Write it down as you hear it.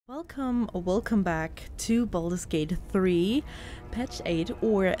Welcome back to Baldurs Gate 3, Patch 8,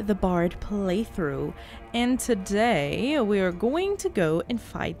 or the Bard playthrough. And today we are going to go and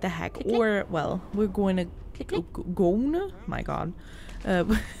fight the hack, or, well, we're going to my god.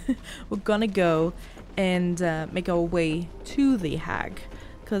 We're gonna go and make our way to the hack,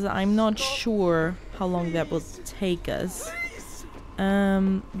 because I'm not sure how long that will take us.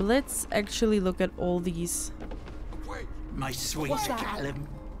 But let's actually look at all these. My sweet Callum,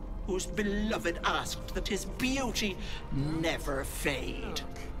 whose beloved asked that his beauty never fade.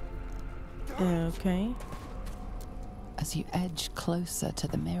 Okay. As you edge closer to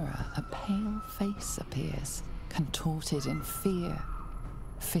the mirror, a pale face appears, contorted in fear.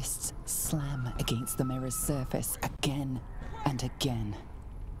 Fists slam against the mirror's surface again and again.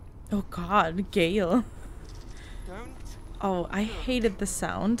 Oh god, Gale. Oh, I hated the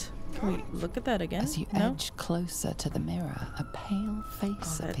sound. Can we look at that again? As you edge closer to the mirror, a pale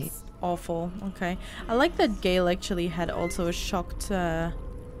face appears. That's awful. Okay. I like that Gale actually had also a shocked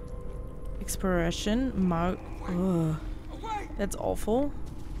expression. Ugh. That's awful.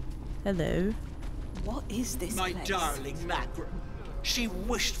 Hello. What is this My place? darling Magrum. She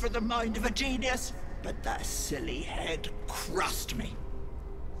wished for the mind of a genius, but that silly head crushed me.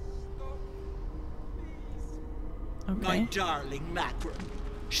 Okay. My darling Magrum.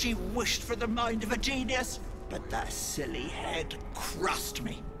 She wished for the mind of a genius, but that silly head crushed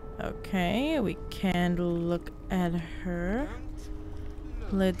me. Okay, we can't look at her.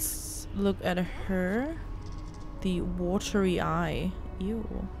 Let's look at her. The watery eye.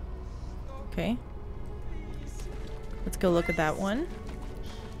 Ew. Okay. Let's go look at that one.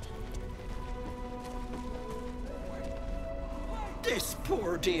 This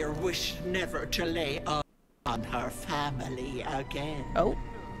poor dear wished never to lay on her family again. Oh.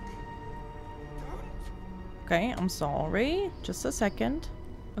 Okay, I'm sorry. Just a second.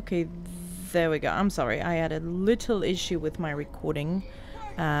 Okay, there we go. I'm sorry. I had a little issue with my recording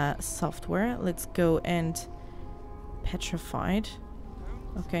software. Let's go and petrified.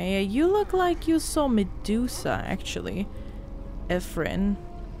 Okay, you look like you saw Medusa, actually. Ephraim.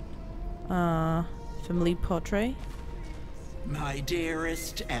 Family portrait. My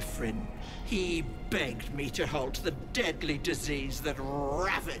dearest Ephraim, he begged me to halt the deadly disease that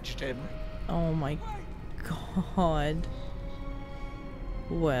ravaged him. Oh my god.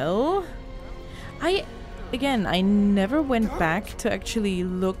 Well, I never went back to actually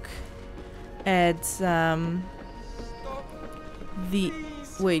look at the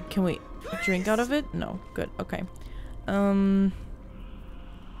wait, can we drink out of it? No, good, okay. Away!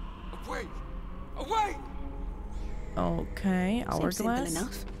 Okay, hourglass. Simple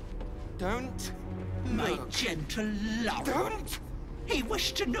enough. Don't My look. gentle lover. Don't He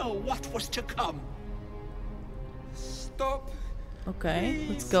wished to know what was to come. stop. Okay,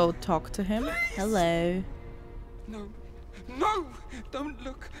 let's go talk to him. Hello. No, no, don't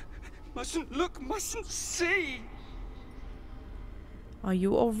look. Mustn't look, mustn't see. Are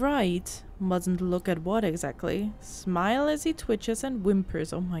you alright? Mustn't look at what exactly? Smile as he twitches and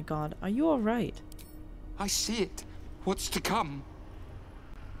whimpers. Oh my god, are you alright? I see it. What's to come?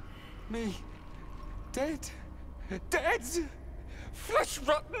 Me, dead, dead, flesh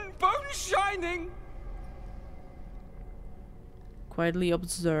rotten, bone shining. Quietly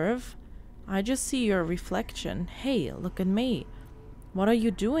observe. I just see your reflection. Hey, look at me. What are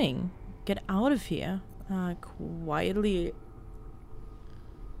you doing? Get out of here. Quietly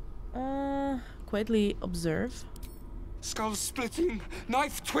observe. Skull splitting,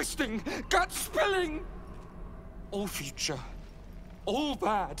 knife twisting, gut spilling. All future, all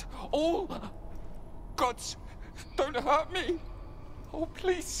bad, all... Gods, don't hurt me. Oh,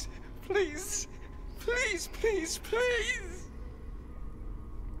 please, please, please, please, please.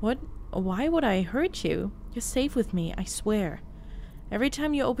 What? Why would I hurt you? You're safe with me, I swear. Every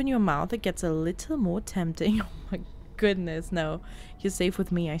time you open your mouth, it gets a little more tempting. Oh my goodness, no. You're safe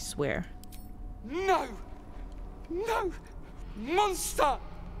with me, I swear. No! No! Monster!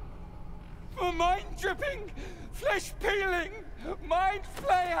 For mind dripping, flesh peeling, mind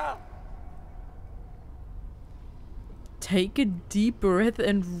flayer! Take a deep breath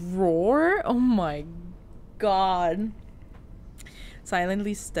and roar? Oh my god.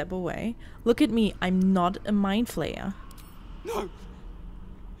 Silently step away. Look at me, I'm not a mind flayer. No!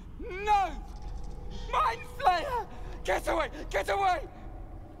 No! Mind flayer! Get away! Get away!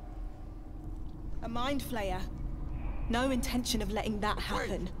 A mind flayer. No intention of letting that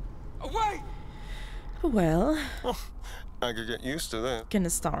happen. Away! Well, I could get used to that. can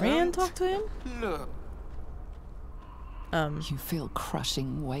Astarion talk to him? Look. You feel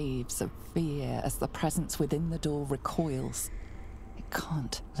crushing waves of fear as the presence within the door recoils. It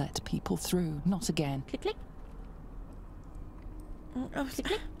can't let people through. Not again. Click, click.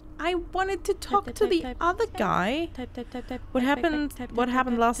 I wanted to talk to the other guy. What happened? What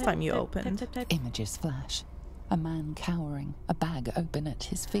happened last time you opened? Images flash. A man cowering, a bag open at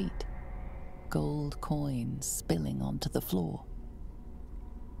his feet. Gold coins spilling onto the floor.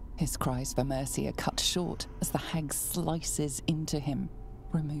 His cries for mercy are cut short as the hag slices into him,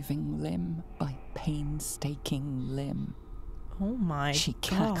 removing limb by painstaking limb. Oh my She god.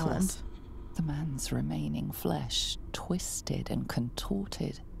 cackles. The man's remaining flesh twisted and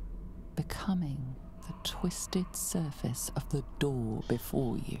contorted, becoming the twisted surface of the door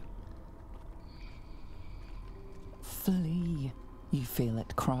before you. Flee, you feel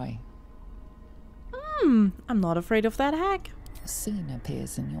it cry. I'm not afraid of that hag. A scene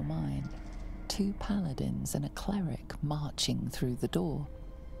appears in your mind. 2 paladins and a cleric marching through the door,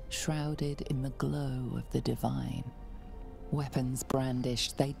 shrouded in the glow of the divine. Weapons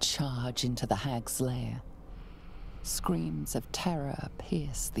brandished, they charge into the hag's lair. Screams of terror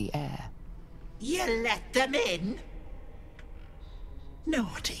pierce the air. You let them in?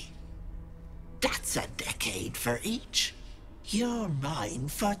 Naughty. That's a decade for each. You're mine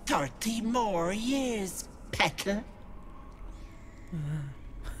for 30 more years, petal.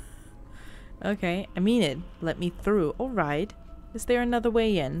 Okay, I mean it. Let me through. Alright. Is there another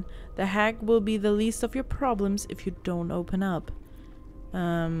way in? The hag will be the least of your problems if you don't open up.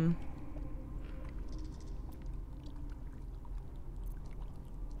 I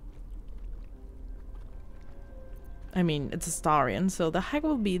mean, it's Astarion, so the hag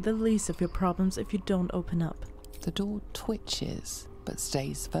will be the least of your problems if you don't open up. The door twitches, but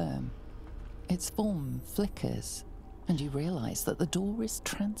stays firm. Its form flickers, and you realize that the door is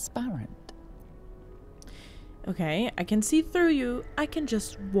transparent. Okay, I can see through you. I can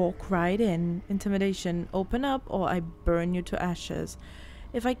just walk right in. Intimidation, open up or I burn you to ashes.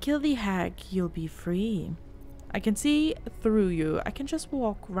 If I kill the hag, you'll be free. I can see through you. I can just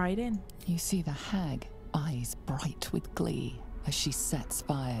walk right in. You see the hag, eyes bright with glee, as she sets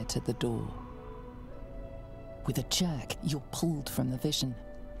fire to the door. With a jerk, you're pulled from the vision.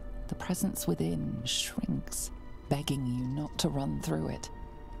 The presence within shrinks, begging you not to run through it.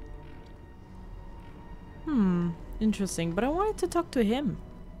 Interesting, but I wanted to talk to him.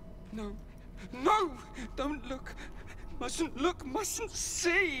 No. No! Don't look. Mustn't look, mustn't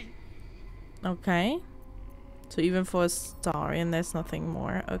see. Okay. So even for Astarion, there's nothing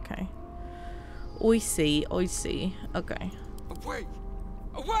more. Okay. I see, I see. Okay. Away!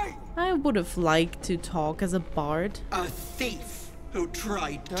 Away! I would have liked to talk as a bard. A thief who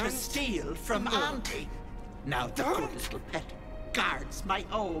tried to steal from Auntie. Now the good little pet guards my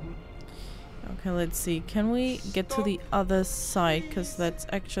home. Okay, let's see. Can we get to the other side? Because that's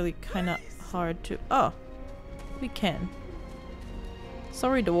actually kind of hard to... Oh, we can.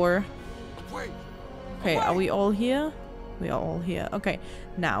 Sorry, door. Okay, are we all here? We are all here. Okay,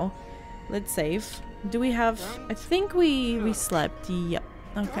 now, let's save. Do we have... I think we slept. Yep.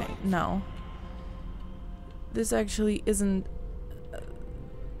 Okay, now. This actually isn't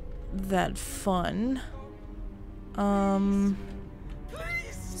that fun.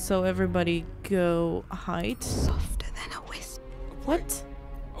 So everybody go hide. Softer than a whisper. What?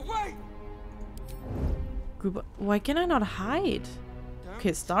 Away! Group. Why can I not hide? Okay,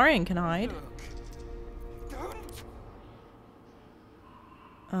 Astarion can hide.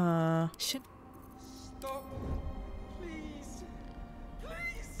 Should Stop. Please.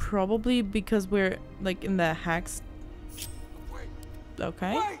 Please. Probably because we're like in the hacks. Away.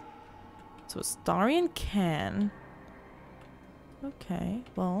 Okay. Away. So Astarion can. Okay,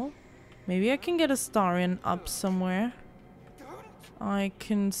 well, maybe I can get Astarion up somewhere. I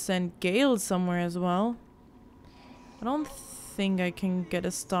can send Gale somewhere as well. I don't think I can get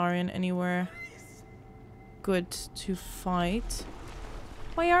Astarion anywhere good to fight.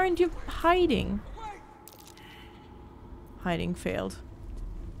 Why aren't you hiding? Hiding failed.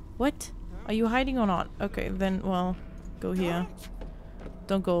 What? Are you hiding or not? Okay, then, well, go here.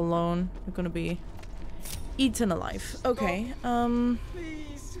 Don't go alone. You're gonna be eaten alive. Okay,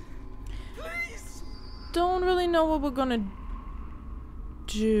 Please. Please. don't really know what we're gonna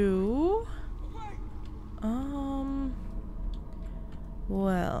do.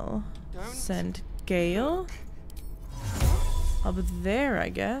 Well, send Gale up there, I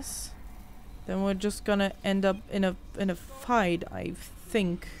guess. Then we're just gonna end up in a fight, I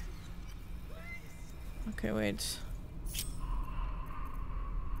think. Okay, wait.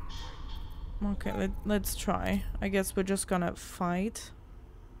 Okay, let's try. I guess we're just gonna fight.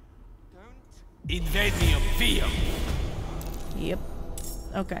 Invade me of fear. Yep.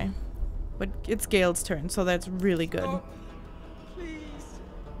 Okay. But it's Gale's turn, so that's really good. Please.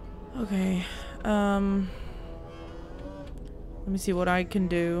 Okay. Let me see what I can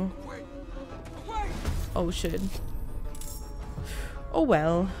do. Oh shit. Oh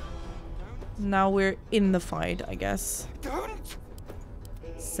well. Now we're in the fight, I guess. Don't.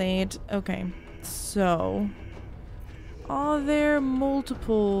 Say it. Okay. So, are there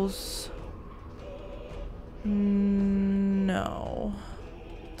multiples? No.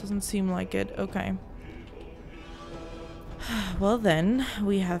 Doesn't seem like it. Okay. Well then,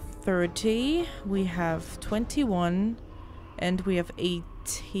 we have 30, we have 21, and we have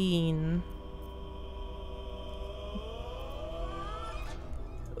 18.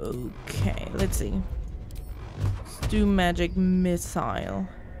 Okay, let's see. Let's do magic missile.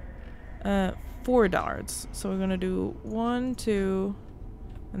 4 darts. So we're gonna do 1, 2,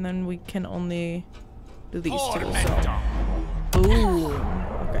 and then we can only do these 2. So, ooh,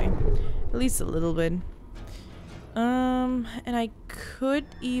 okay, at least a little bit. And I could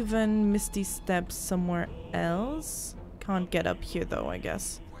even Misty Step somewhere else. Can't get up here though, I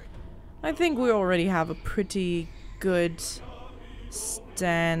guess. I think we already have a pretty good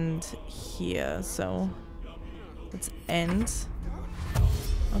stand here, so let's end.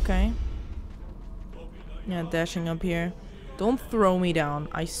 Okay. Yeah, dashing up here. Don't throw me down,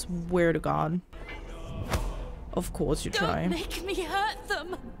 I swear to God. Of course you try. Don't make me hurt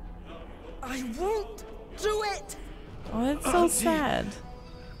them. I won't do it. Oh, that's so sad.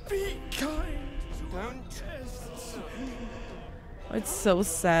 Be kind. Don't test. It's so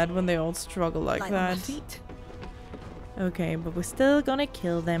sad when they all struggle like Light on my that. feet. Okay, but we're still gonna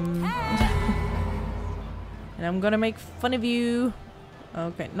kill them. And I'm gonna make fun of you.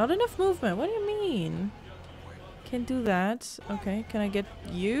 Okay, not enough movement. What do you mean? Can't do that. Okay, can I get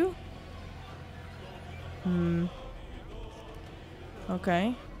you?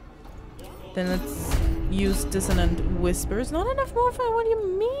 Okay. Then let's use Dissonant Whispers. Not enough movement? What do you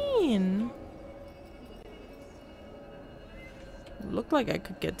mean? Looked like I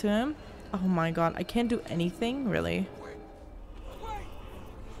could get to him. Oh my god, I can't do anything? Really?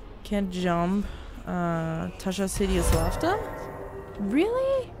 Can't jump. Tasha's Hideous Laughter?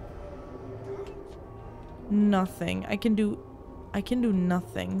 Really? Nothing. I can do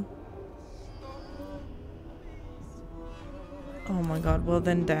nothing. Oh my god, well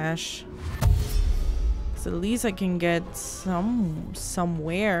then dash. So at least I can get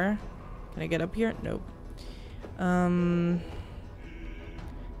somewhere. Can I get up here? Nope. Can't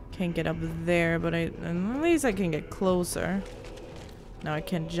get up there, but at least I can get closer. Now I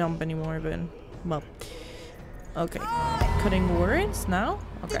can't jump anymore, but well. Okay. Cutting words now?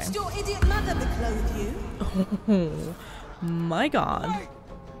 Okay. Did your idiot mother beclothe you? Oh my god.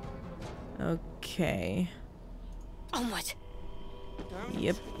 Okay. Onward.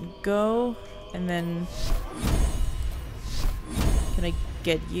 Yep. Go. And then... Can I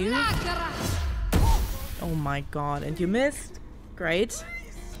get you? Oh my god. And you missed? Great.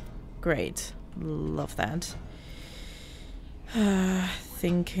 Great. Love that.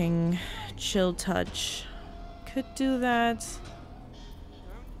 Thinking. Chill touch. Could do that.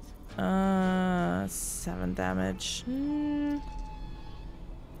 7 damage.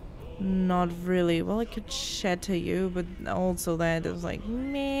 Not really. Well, I could shatter you, but also that is like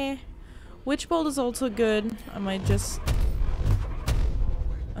meh. Witch bolt is also good. I might just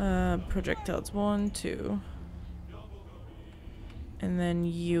projectiles 1, 2, and then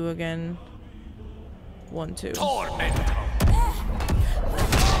you again. 1, 2.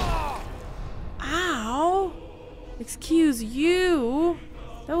 Ow! Excuse you.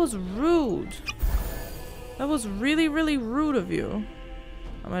 That was rude. That was really, really rude of you.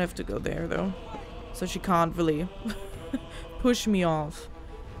 I might have to go there though, so she can't really push me off.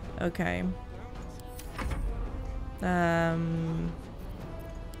 Okay.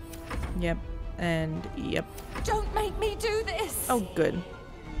 Yep. And yep. Don't make me do this. Oh, good.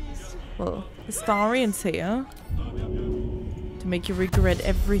 Well, Astarion's here to make you regret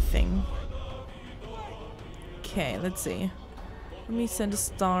everything. Okay, let's see. Let me send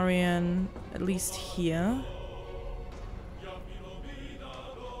Astarion at least here.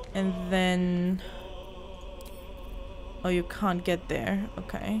 And then... Oh, you can't get there.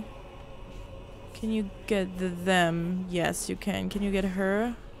 Okay. Can you get them? Yes, you can. Can you get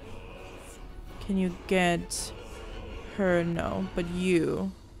her? Can you get her? No, but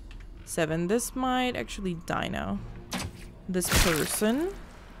you. 7. This might actually die now. This person.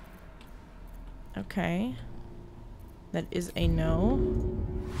 Okay. That is a no.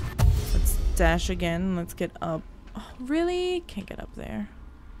 Let's dash again. Let's get up. Oh, really? Can't get up there.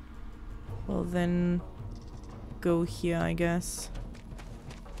 Well, then go here, I guess.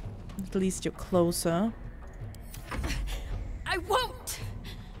 At least you're closer. I won't.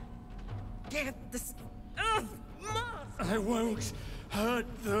 get this I won't hurt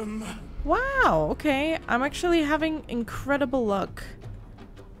them. Wow, okay. I'm actually having incredible luck.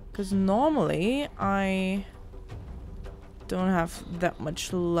 Because normally I don't have that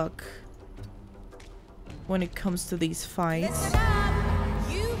much luck when it comes to these fights. Listen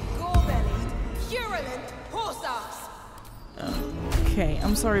up, you gore-bellied, purulent horse-ass. Okay,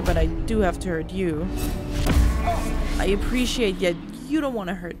 I'm sorry, but I do have to hurt you. I appreciate that you don't want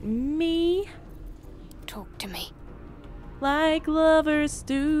to hurt me. Talk to me. Like lovers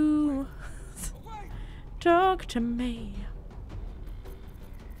do. Talk to me.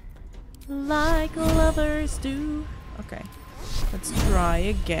 Like lovers do. Okay, let's try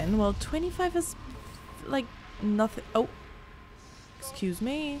again. Well, 25 is like nothing. Oh, excuse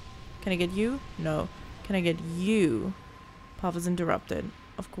me. Can I get you? No. Can I get you? Path is interrupted.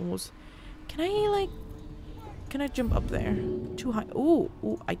 Of course. Can I jump up there? Too high. Ooh,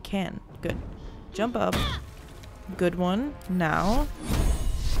 I can. Good. Jump up. Good one. Now.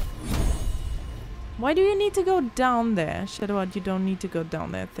 Why do you need to go down there? Shadowheart, you don't need to go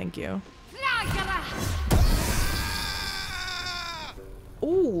down there. Thank you.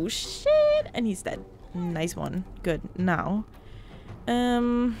 Oh, shit. And he's dead. Nice one. Good. Now.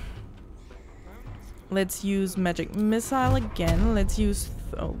 Let's use magic missile again. Let's use...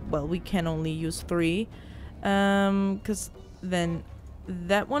 oh, well, we can only use 3. Because then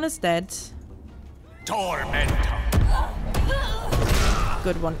that one is dead. Tormentor.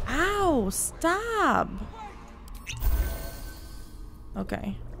 Good one. Ow! Stop!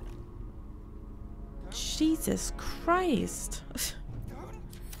 Okay. Jesus Christ.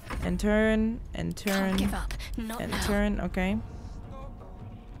 And turn, and turn, Can't give up. Not and now. turn. Okay.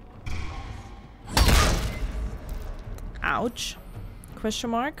 Ouch.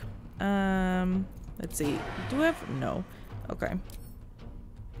 Question mark. Let's see. Do I have... no. Okay.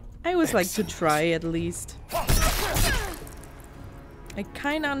 I always like to try at least. I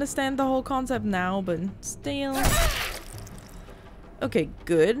kind of understand the whole concept now, but still. Okay,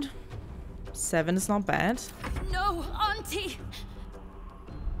 good. 7 is not bad. No, Auntie.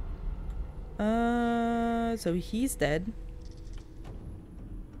 So he's dead.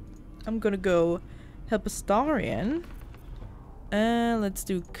 I'm gonna go help Astarion. Let's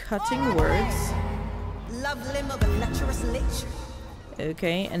do cutting words. Love limb of a lecherous lich.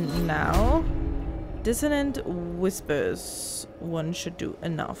 Okay, and now dissonant whispers. One should do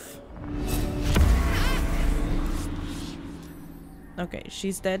enough. Okay,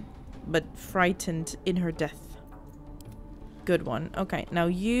 she's dead, but frightened in her death. Good one. Okay, now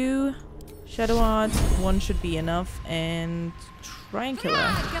you, Shadowheart, 1 should be enough, and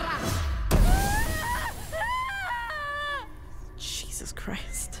Triangular. Jesus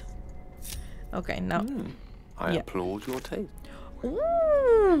Christ. Okay, now. I applaud your taste.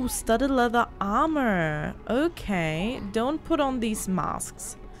 Ooh, studded leather armor. Okay, don't put on these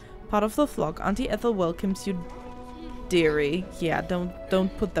masks. Part of the flock. Auntie Ethel welcomes you, dearie. Yeah,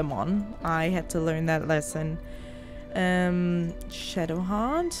 don't put them on. I had to learn that lesson.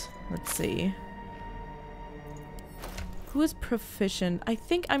 Shadowheart. Let's see. Who is proficient? I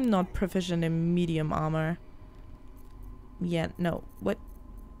think I'm not proficient in medium armor. Yeah, no. What?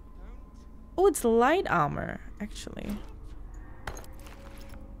 Oh, it's light armor, actually.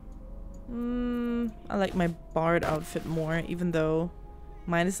 I like my bard outfit more, even though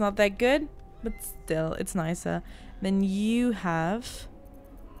mine is not that good, but still, it's nicer. Then you have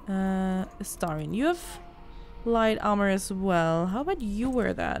Astarion. You have light armor as well. How about you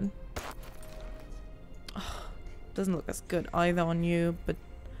wear that? Oh, doesn't look as good either on you, but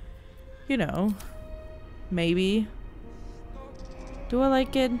you know, maybe. Do I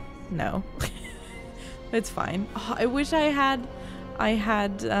like it? No. It's fine. Oh, I wish I had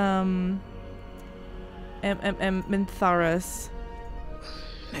Mintharas.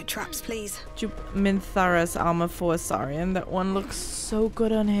 No traps, please. Mintharas armor for Astarion. That one looks so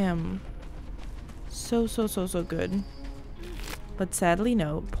good on him. So good. But sadly,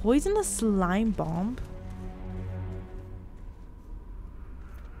 no. Poisonous slime bomb.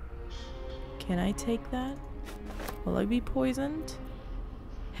 Can I take that? Will I be poisoned?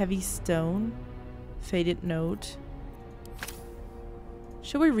 Heavy stone. Faded note.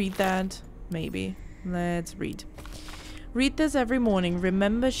 Should we read that? Maybe. Let's read. Read this every morning.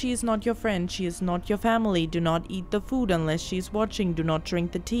 Remember, she is not your friend. She is not your family. Do not eat the food unless she is watching. Do not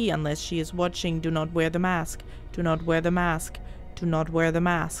drink the tea unless she is watching. Do not wear the mask. Do not wear the mask. Do not wear the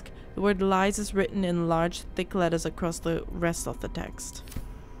mask. The word lies is written in large, thick letters across the rest of the text.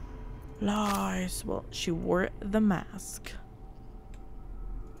 Lies. Well, she wore the mask.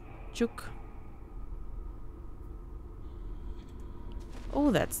 Chook.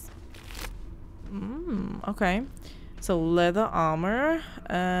 Oh, that's Okay. So leather armor,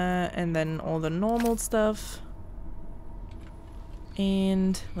 and then all the normal stuff.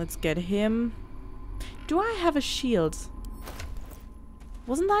 And let's get him. Do I have a shield?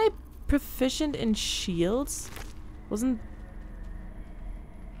 Wasn't I proficient in shields?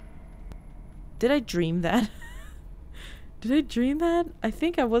 Did I dream that? Did I dream that? I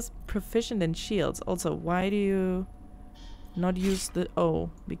think I was proficient in shields. Also, why do you not use the...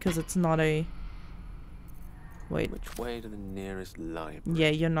 Oh, because it's not a... Wait. Which way to the nearest library? Yeah,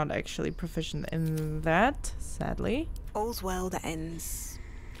 you're not actually proficient in that, sadly. All's well that ends.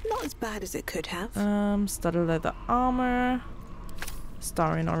 Not as bad as it could have. Studded leather armor.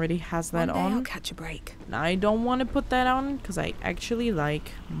 Astarion already has that One day on. I'll catch a break. I don't want to put that on because I actually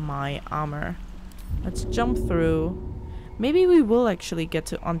like my armor. Let's jump through. Maybe we will actually get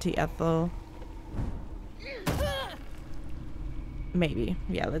to Auntie Ethel. Maybe.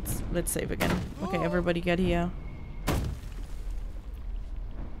 Yeah, let's save again. Okay, everybody get here.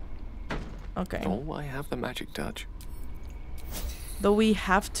 Okay. Oh, I have the magic touch. Though we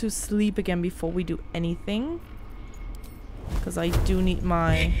have to sleep again before we do anything. Because I do need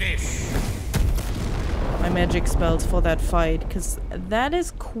my magic spells for that fight. Because that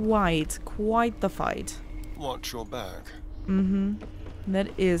is quite the fight. Watch your back. Mm-hmm. That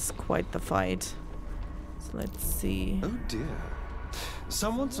is quite the fight. So let's see. Oh dear.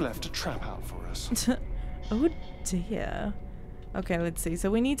 Someone's left a trap out for us. Oh dear. Okay, let's see.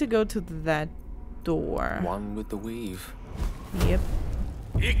 So we need to go to that door. One with the weave. Yep.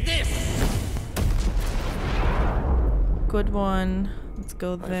 Good one. Let's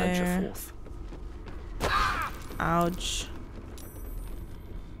go I there. venture forth. Ouch.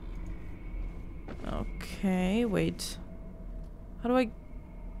 Okay, wait. How do I...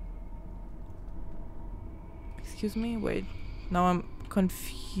 Excuse me? Wait. Now I'm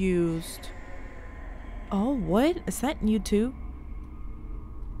confused. Oh, what? Is that new too?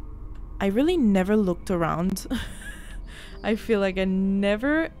 I really never looked around. I feel like I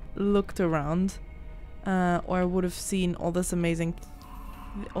never looked around. Or I would have seen all this amazing...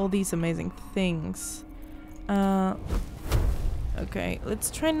 all these amazing things. Okay, let's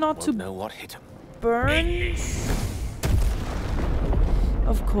try not Won't to know what hit him. burn.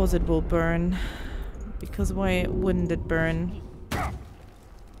 Of course it will burn. Because why wouldn't it burn?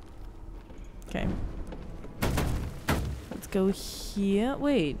 Okay. Let's go here.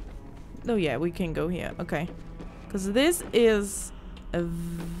 Wait. Oh yeah, we can go here. Okay. Because this is a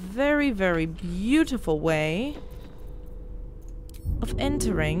very, very beautiful way of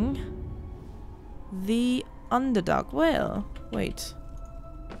entering the Underdark. Well, wait.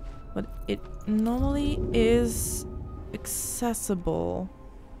 But it normally is accessible.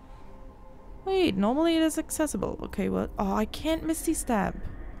 Wait, normally it is accessible. Okay, well, oh, I can't Misty Stab.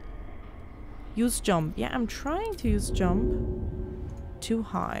 Use jump. Yeah, I'm trying to use jump. Too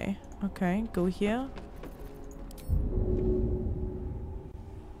high. Okay, go here.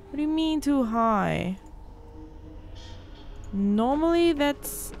 What do you mean too high? Normally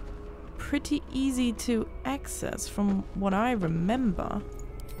that's pretty easy to access from what I remember.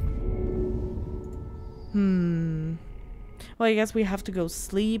 Well, I guess we have to go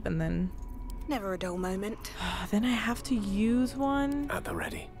sleep and then... Never a dull moment. then I have to use one. At the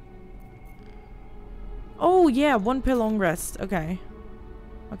ready. Oh yeah, 1 per long rest. Okay.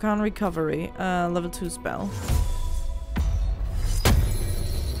 Arcana recovery. Level 2 spell.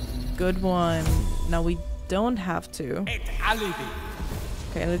 Good one. Now we don't have to.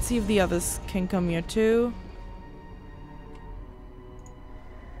 Okay, let's see if the others can come here too.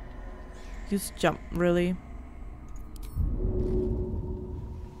 Use jump, really.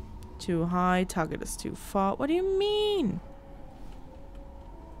 Too high, target is too far. What do you mean?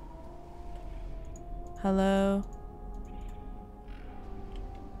 Hello?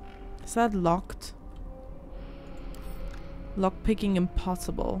 Is that locked? Lockpicking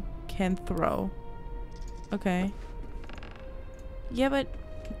impossible. Can't throw. Okay. Yeah, but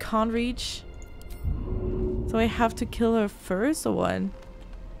can't reach. So I have to kill her first or what? I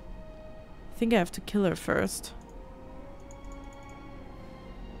think I have to kill her first.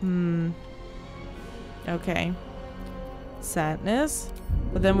 Okay. Sadness.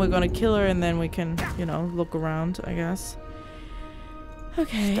 But then we're gonna kill her and then we can, you know, look around, I guess.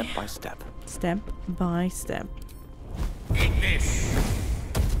 Okay. Step by step. Step by step.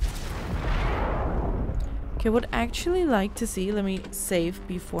 Okay, would actually like to see, let me save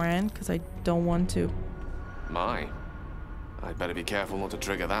beforehand because I don't want to. My. I'd better be careful not to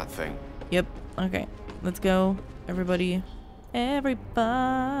trigger that thing. Yep. Okay. Let's go. Everybody.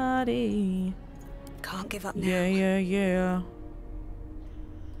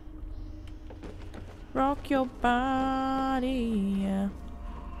 Rock your body. Yeah.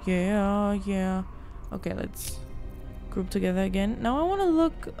 Yeah, yeah. Okay, let's group together again. Now I want to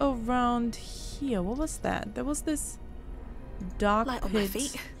look around here. What was that? There was this dark Light pit. on my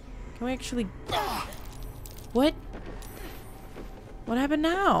feet. Can we actually... What? What happened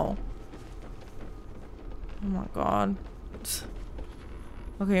now? Oh my god.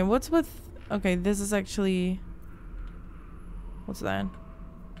 Okay, what's with... Okay, this is actually... What's that?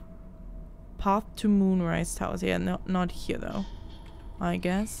 Path to Moonrise Towers. Yeah, no, not here though. I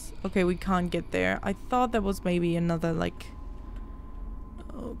guess. Okay, we can't get there. I thought that was maybe another, like...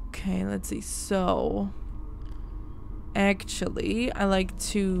 Okay, let's see. So... Actually, I like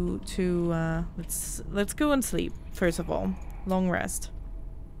to let's go and sleep, first of all. Long rest.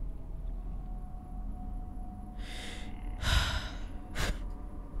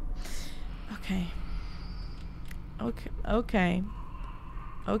 Okay. Okay.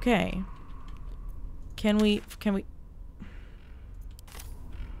 Can we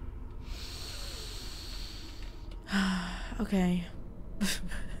okay.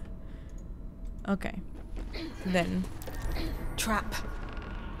 Okay. Then Trap.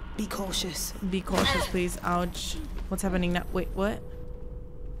 Be cautious. be cautious, please. Ouch. What's happening now? Wait, what?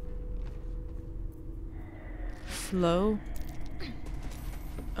 Slow.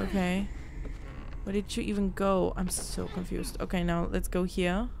 Okay. Where did you even go? I'm so confused. Okay, now let's go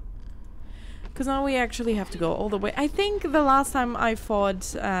here. Because now we actually have to go all the way. I think the last time I fought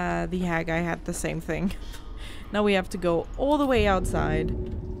the hag, I had the same thing. Now we have to go all the way outside.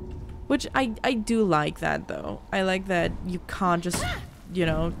 Which I do like that, though. I like that you can't just, you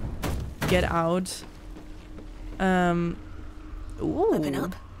know, get out. Ooh. Open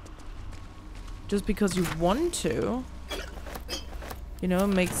up. Just because you want to. You know, it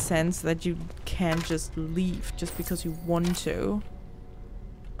makes sense that you can't just leave just because you want to.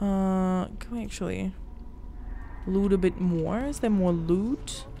 Can we actually loot a bit more? Is there more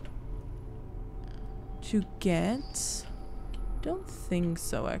loot to get? Don't think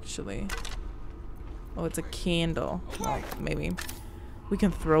so, actually. Oh, it's a candle. Well, maybe we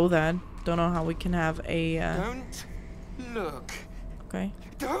can throw that. Don't know how we can have a Don't look. okay.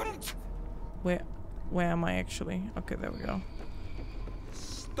 Don't Where am I actually? Okay, there we go.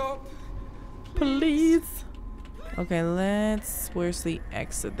 stop. Please. Okay, where's the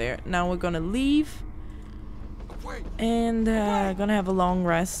exit there? Now we're gonna leave Wait. and gonna have a long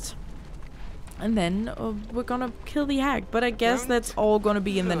rest. And then we're gonna kill the hag. But I guess that's all gonna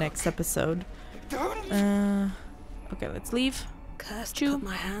be in the next episode. Don't. Okay, let's leave. Cursed Chew. put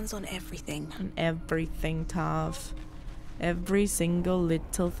my hands on everything. And everything, Tav. Every single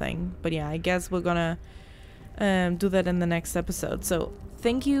little thing. But yeah, I guess we're gonna do that in the next episode. So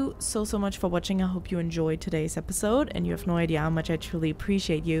thank you so much for watching. I hope you enjoyed today's episode, and you have no idea how much I truly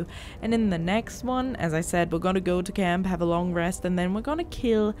appreciate you. And in the next one, as I said, we're gonna go to camp, have a long rest, and then we're gonna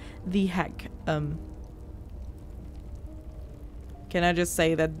kill the hag. Can I just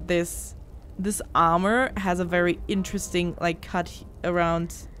say that this armor has a very interesting like cut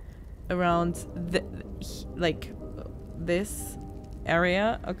around the like this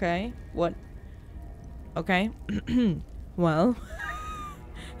area. Okay, what? Okay. Well,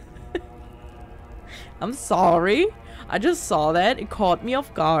 I'm sorry. I just saw that. It caught me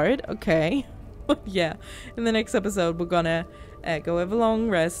off guard. Okay. Yeah. In the next episode, we're gonna go have a long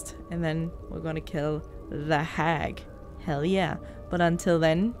rest, and then we're gonna kill the hag. Hell yeah. But until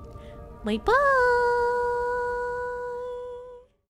then, bye bye.